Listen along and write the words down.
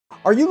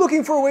Are you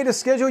looking for a way to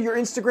schedule your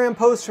Instagram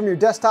posts from your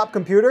desktop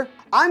computer?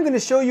 I'm going to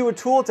show you a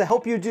tool to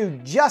help you do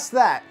just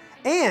that.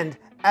 And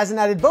as an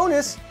added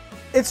bonus,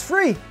 it's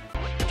free.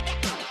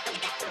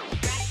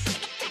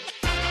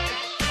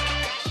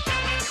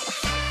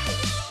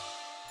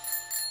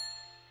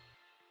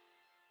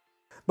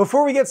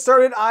 Before we get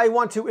started, I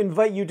want to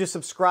invite you to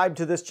subscribe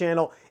to this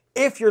channel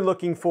if you're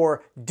looking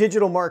for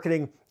digital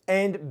marketing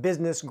and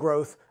business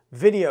growth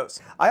videos.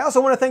 I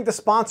also want to thank the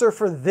sponsor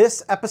for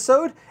this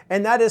episode,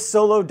 and that is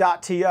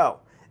Solo.to.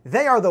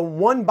 They are the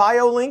one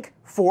bio link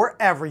for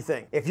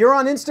everything. If you're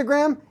on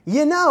Instagram,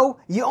 you know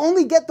you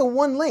only get the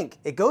one link.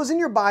 It goes in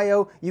your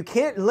bio. You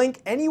can't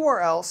link anywhere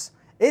else.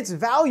 It's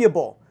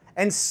valuable.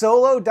 And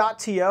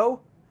Solo.to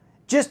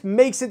just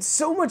makes it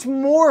so much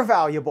more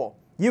valuable.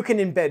 You can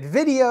embed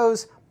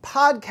videos,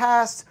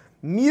 podcasts,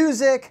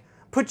 music,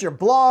 put your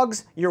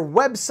blogs, your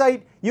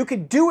website. You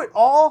could do it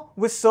all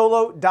with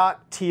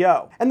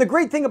Solo.to. And the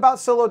great thing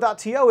about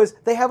Solo.to is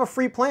they have a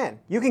free plan.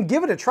 You can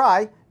give it a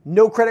try,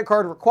 no credit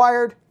card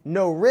required,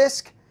 no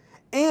risk,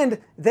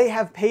 and they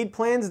have paid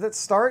plans that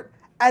start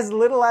as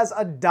little as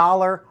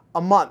 $1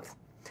 a month.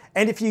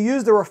 And if you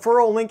use the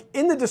referral link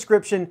in the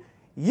description,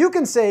 you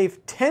can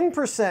save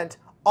 10%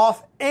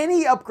 off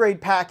any upgrade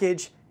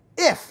package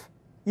if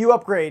you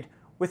upgrade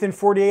within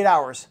 48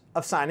 hours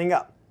of signing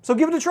up. So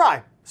give it a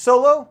try,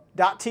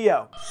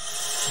 Solo.to.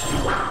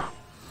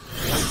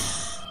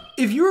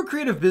 If you're a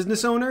creative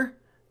business owner,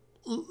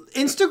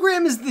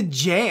 Instagram is the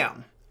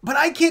jam. But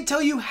I can't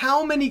tell you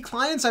how many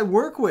clients I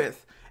work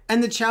with,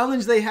 and the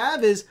challenge they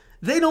have is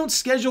they don't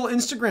schedule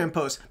Instagram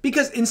posts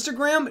because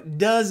Instagram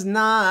does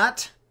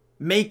not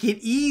make it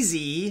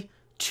easy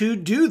to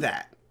do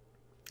that.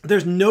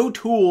 There's no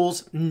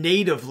tools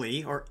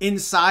natively or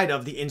inside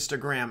of the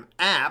Instagram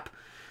app.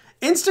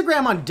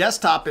 Instagram on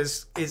desktop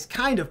is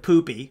kind of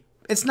poopy.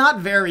 It's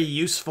not very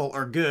useful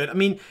or good. I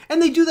mean,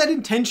 and they do that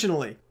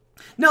intentionally.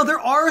 Now, there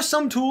are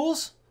some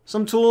tools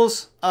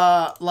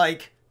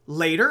like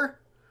Later,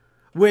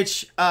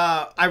 which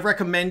I've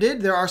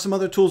recommended. There are some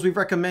other tools we've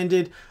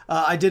recommended.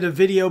 I did a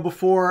video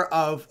before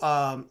of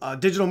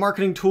digital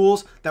marketing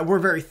tools that we're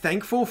very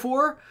thankful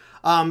for.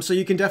 So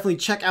you can definitely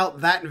check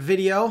out that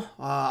video.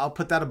 I'll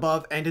put that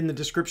above and in the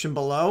description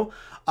below.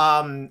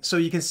 So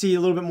you can see a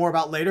little bit more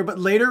about Later. But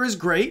Later is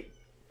great.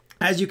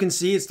 As you can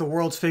see, it's the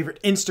world's favorite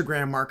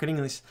Instagram marketing,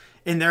 at least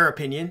in their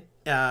opinion.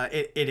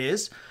 It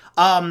is.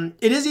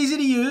 It is easy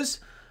to use.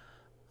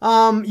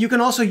 You can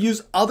also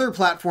use other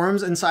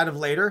platforms inside of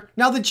Later.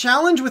 Now, the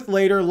challenge with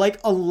Later, like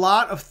a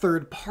lot of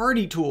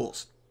third-party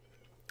tools,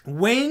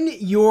 when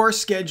you're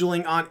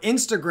scheduling on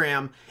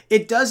Instagram,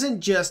 it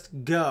doesn't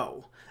just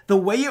go. The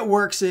way it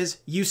works is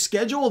you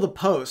schedule the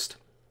post,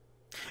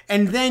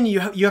 and then you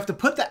have to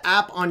put the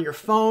app on your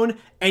phone,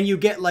 and you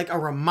get like a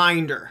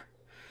reminder.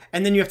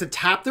 And then you have to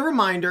tap the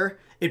reminder,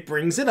 it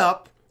brings it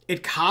up,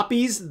 it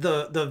copies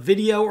the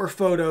video or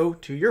photo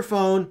to your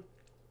phone,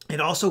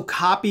 it also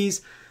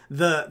copies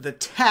the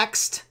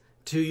text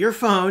to your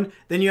phone,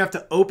 then you have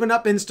to open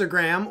up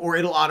Instagram, or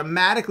it'll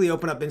automatically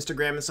open up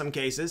Instagram in some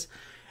cases,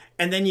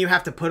 and then you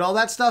have to put all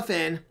that stuff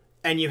in,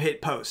 and you hit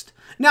post.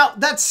 Now,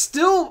 that's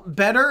still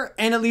better,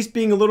 and at least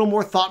being a little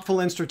more thoughtful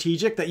and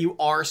strategic that you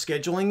are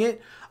scheduling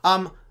it.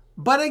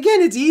 But again,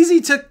 it's easy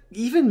to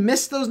even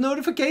miss those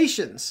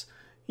notifications.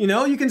 You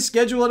know, you can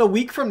schedule it a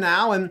week from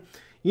now and,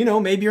 you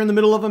know, maybe you're in the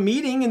middle of a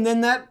meeting and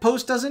then that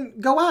post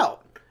doesn't go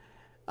out.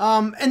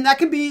 And that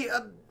can be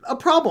a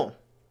problem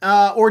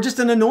or just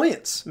an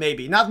annoyance,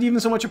 maybe. Not even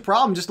so much a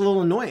problem, just a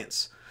little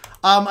annoyance.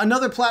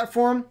 Another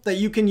platform that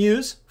you can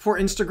use for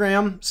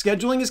Instagram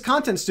scheduling is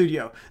Content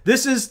Studio.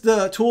 This is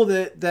the tool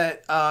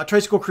that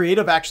Tricycle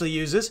Creative actually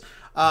uses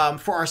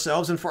for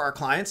ourselves and for our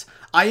clients.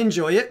 I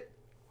enjoy it.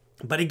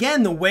 But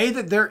again, the way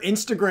that their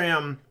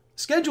Instagram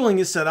scheduling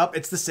is set up,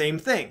 it's the same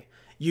thing.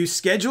 You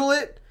schedule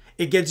it,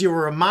 it gives you a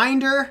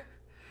reminder,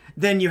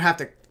 then you have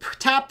to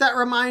tap that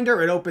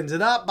reminder, it opens it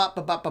up,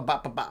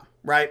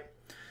 right?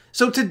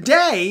 So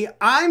today,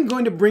 I'm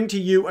going to bring to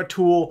you a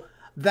tool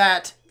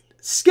that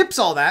skips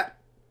all that,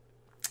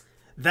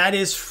 that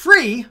is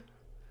free,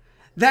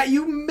 that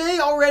you may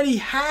already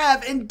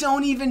have and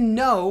don't even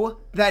know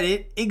that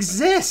it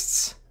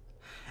exists.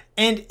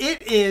 And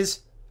it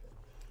is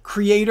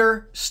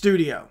Creator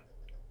Studio.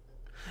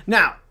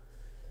 Now,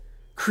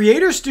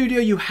 Creator Studio,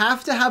 you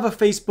have to have a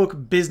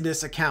Facebook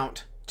business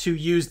account to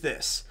use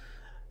this.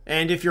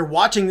 And if you're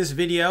watching this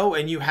video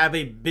and you have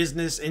a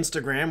business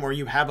Instagram, or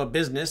you have a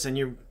business and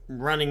you're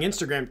running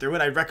Instagram through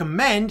it, I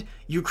recommend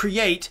you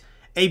create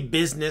a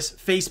business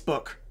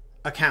Facebook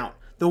account.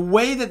 The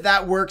way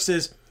that works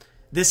is,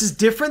 this is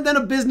different than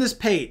a business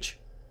page.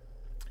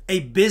 A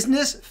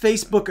business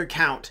Facebook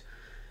account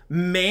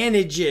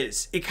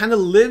manages, it kind of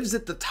lives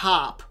at the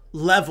top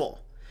level,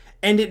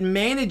 and it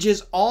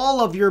manages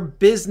all of your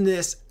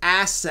business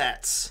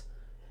assets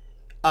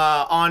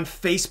on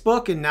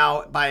Facebook and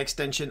now by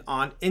extension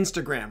on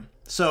Instagram.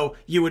 So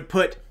you would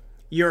put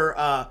your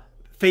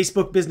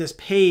Facebook business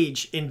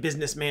page in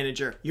Business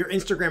Manager, your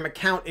Instagram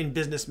account in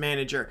Business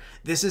Manager.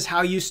 This is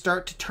how you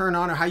start to turn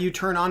on, or how you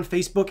turn on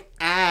Facebook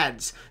ads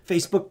ads,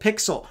 Facebook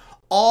Pixel.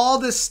 All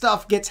this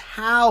stuff gets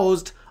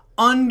housed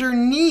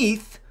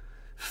underneath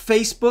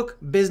Facebook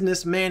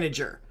Business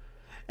Manager.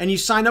 And you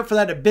sign up for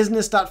that at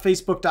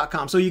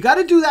business.facebook.com. So you got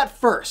to do that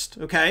first,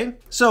 okay?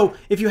 So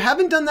if you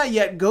haven't done that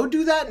yet, go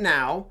do that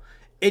now.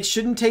 It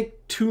shouldn't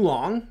take too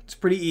long. It's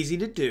pretty easy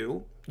to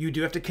do. You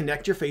do have to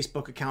connect your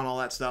Facebook account, all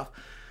that stuff.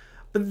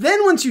 But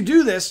then once you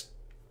do this,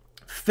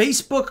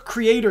 Facebook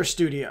Creator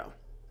Studio.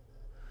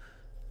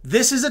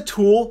 This is a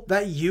tool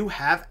that you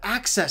have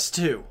access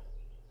to.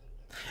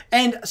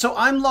 And so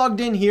I'm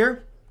logged in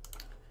here.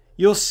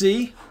 You'll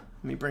see,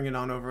 let me bring it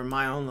on over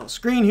my own little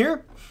screen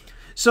here.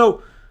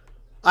 So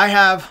I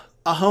have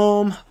a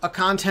home, a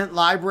content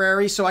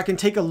library, so I can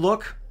take a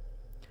look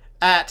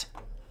at,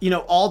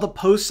 all the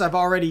posts I've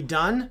already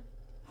done.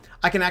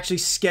 I can actually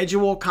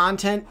schedule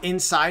content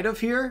inside of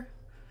here.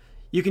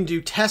 You can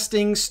do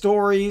testing,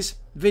 stories,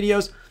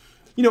 videos.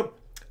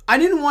 I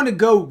didn't want to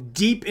go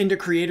deep into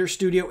Creator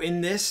Studio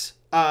in this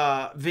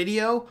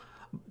video,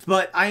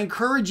 but I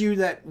encourage you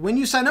that when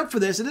you sign up for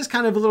this, it is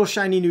kind of a little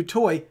shiny new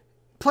toy.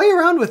 Play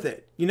around with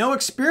it,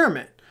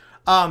 experiment.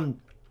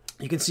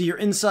 You can see your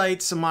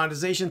insights, some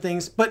monetization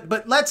things,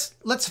 but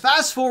let's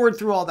fast forward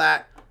through all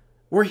that.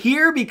 We're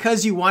here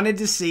because you wanted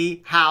to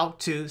see how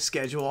to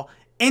schedule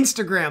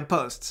Instagram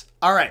posts.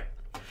 All right.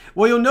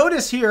 Well, you'll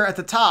notice here at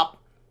the top,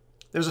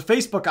 there's a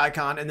Facebook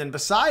icon, and then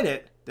beside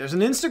it, there's an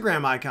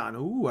Instagram icon.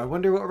 Ooh, I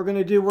wonder what we're going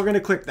to do. We're going to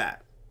click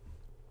that.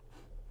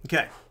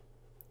 Okay.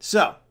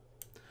 So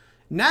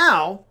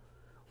now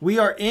we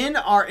are in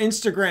our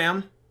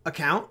Instagram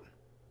account,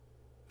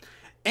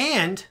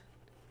 and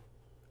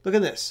look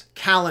at this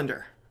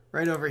calendar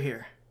right over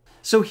here.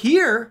 So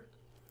here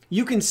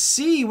you can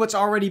see what's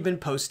already been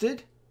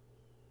posted.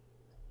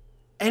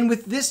 And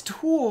with this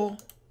tool,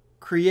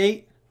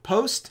 create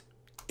post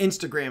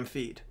Instagram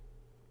feed.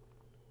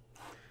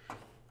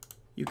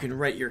 You can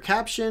write your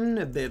caption.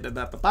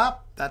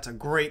 That's a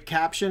great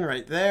caption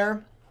right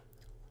there.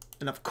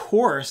 And of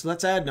course,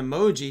 let's add an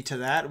emoji to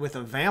that with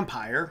a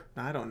vampire.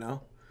 I don't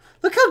know.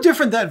 Look how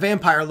different that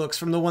vampire looks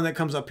from the one that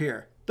comes up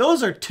here.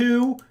 Those are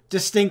two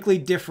distinctly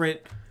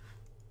different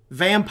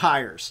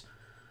vampires.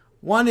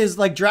 One is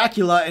like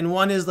Dracula and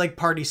one is like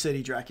Party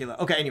City Dracula.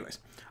 Okay, anyways.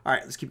 All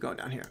right, let's keep going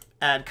down here.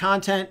 Add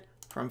content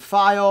from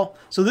file.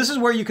 So this is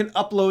where you can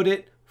upload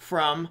it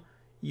from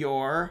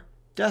your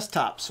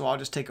desktop. So I'll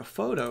just take a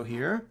photo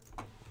here.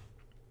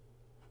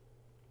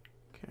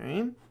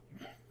 Okay.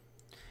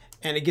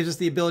 And it gives us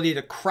the ability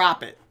to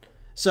crop it.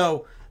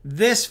 So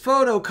this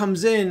photo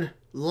comes in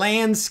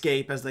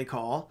landscape, as they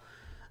call.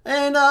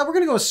 And we're going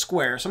to go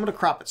square. So I'm going to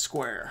crop it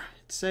square.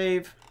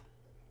 Save.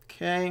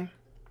 Okay.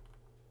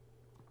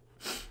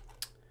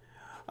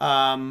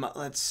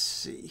 Let's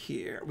see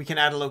here. We can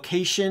add a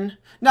location.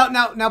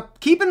 Now,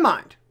 keep in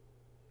mind,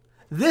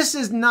 this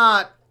is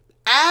not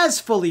as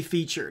fully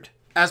featured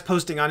as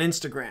posting on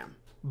Instagram,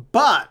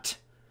 but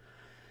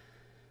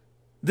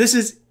this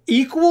is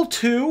equal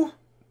to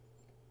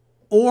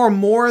or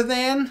more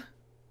than,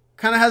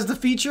 kind of has the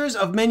features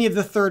of many of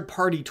the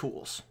third-party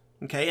tools.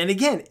 Okay, and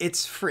again,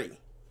 it's free.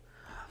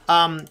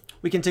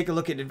 We can take a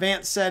look at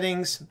advanced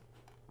settings.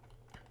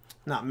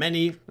 Not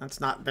many. That's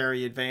not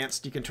very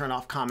advanced. You can turn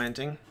off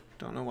commenting.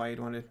 Don't know why you'd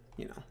want to,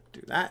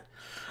 do that.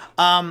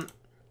 And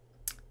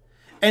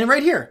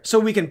right here, so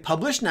we can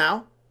publish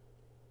now,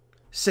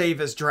 save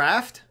as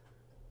draft,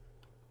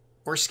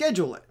 or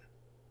schedule it.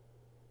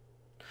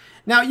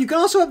 Now, you can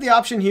also have the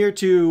option here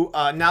to,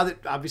 now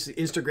that obviously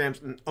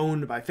Instagram's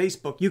owned by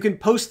Facebook, you can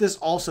post this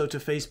also to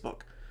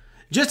Facebook.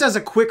 Just as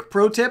a quick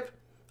pro tip,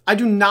 I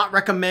do not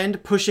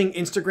recommend pushing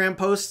Instagram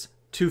posts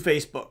to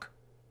Facebook.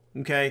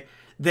 Okay?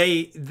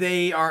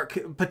 They are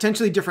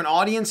potentially different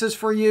audiences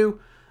for you.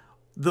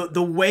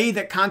 The way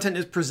that content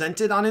is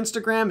presented on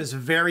Instagram is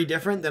very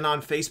different than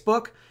on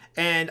Facebook.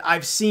 And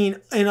I've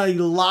seen in a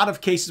lot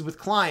of cases with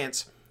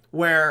clients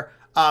where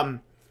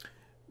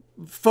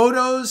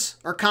photos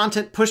or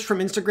content pushed from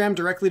Instagram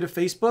directly to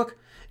Facebook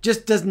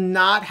just does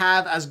not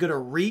have as good a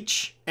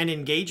reach and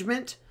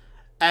engagement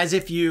as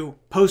if you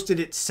posted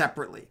it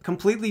separately,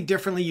 completely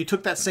differently. You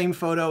took that same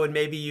photo and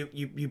maybe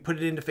you put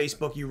it into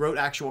Facebook, you wrote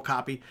actual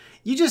copy.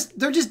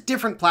 They're just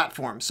different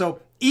platforms. So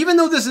even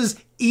though this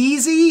is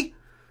easy,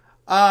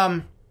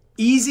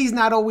 easy's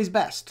not always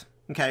best,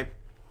 okay?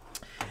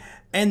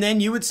 And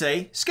then you would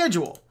say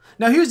schedule.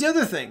 Now here's the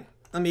other thing.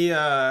 Let me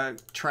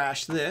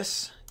trash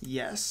this.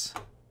 Yes.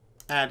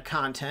 Add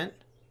content.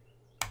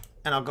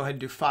 And I'll go ahead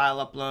and do file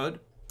upload.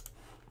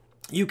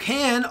 You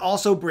can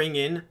also bring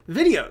in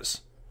videos.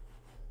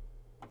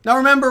 Now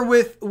remember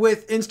with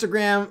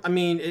Instagram, I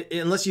mean,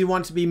 unless you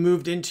want it to be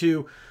moved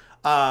into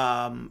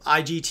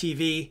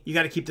IGTV, you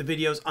got to keep the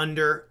videos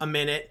under a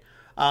minute.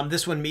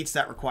 This one meets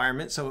that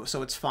requirement, so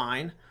it's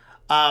fine.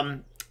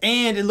 And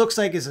it looks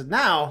like is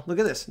now, look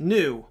at this,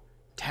 new,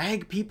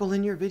 tag people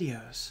in your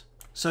videos.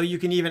 So you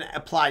can even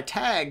apply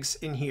tags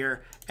in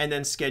here and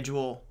then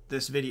schedule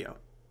this video.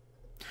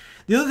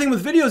 The other thing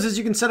with videos is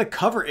you can set a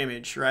cover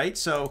image, right?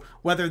 So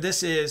whether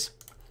this is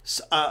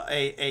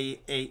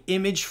a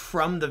image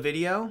from the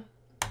video,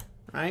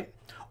 right?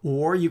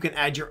 or you can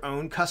add your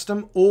own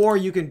custom, or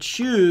you can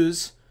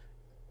choose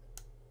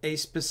a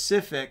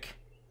specific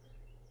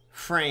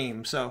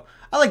frame. So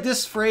I like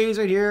this phrase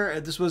right here.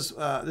 This is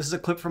a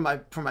clip from my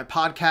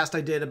podcast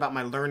I did about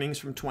my learnings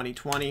from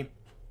 2020.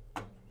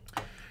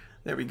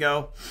 There we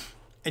go.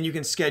 And you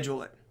can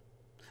schedule it.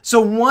 So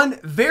one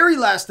very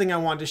last thing I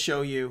wanted to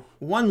show you,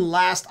 one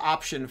last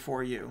option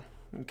for you.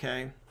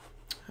 Okay.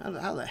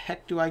 How the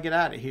heck do I get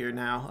out of here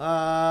now?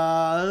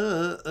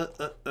 I'm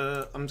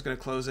just going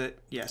to close it.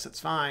 Yes, that's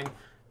fine.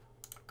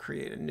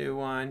 Create a new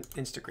one.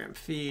 Instagram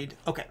feed.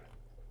 Okay.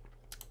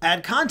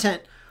 Add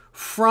content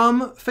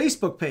from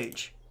Facebook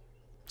page.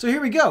 So here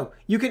we go.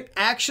 You can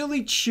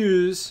actually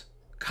choose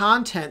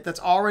content that's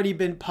already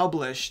been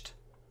published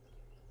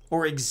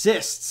or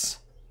exists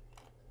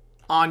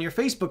on your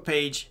Facebook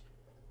page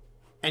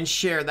and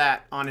share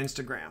that on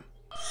Instagram.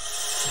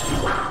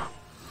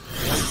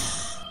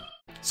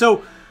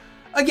 So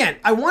again,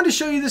 I want to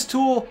show you this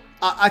tool.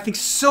 I think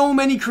so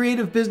many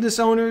creative business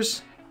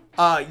owners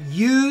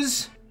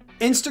use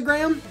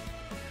Instagram,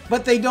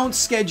 but they don't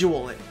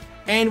schedule it.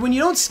 And when you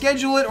don't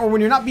schedule it, or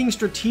when you're not being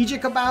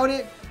strategic about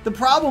it, the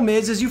problem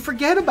is you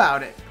forget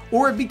about it,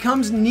 or it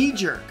becomes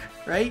knee-jerk,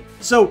 right?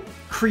 So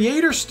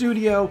Creator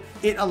Studio,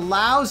 it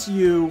allows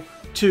you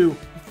to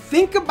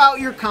think about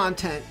your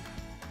content,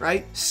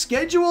 right?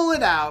 Schedule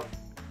it out.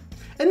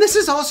 And this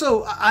is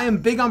also, I am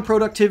big on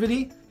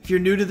productivity. If you're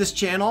new to this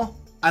channel,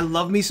 I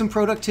love me some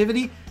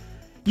productivity.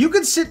 You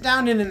could sit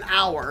down in an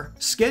hour,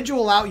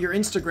 schedule out your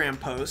Instagram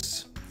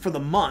posts for the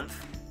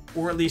month,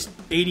 or at least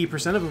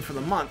 80% of them for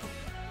the month.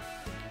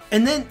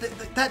 And then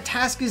that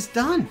task is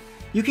done.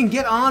 You can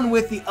get on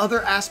with the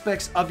other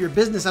aspects of your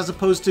business as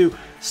opposed to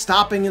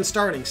stopping and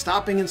starting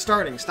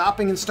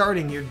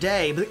your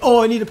day. But,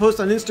 oh, I need to post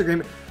on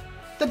Instagram.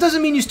 That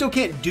doesn't mean you still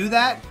can't do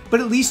that,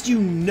 but at least you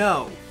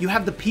know, you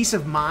have the peace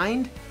of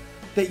mind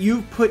that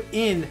you've put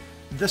in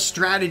the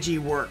strategy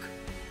work.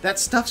 That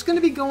stuff's gonna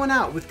be going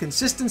out with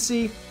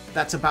consistency.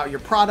 That's about your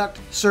product,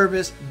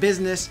 service,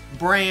 business,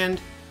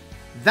 brand.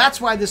 That's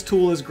why this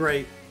tool is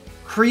great.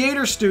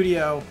 Creator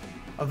Studio,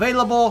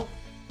 available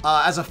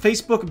as a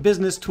Facebook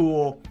business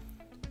tool.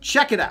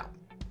 Check it out.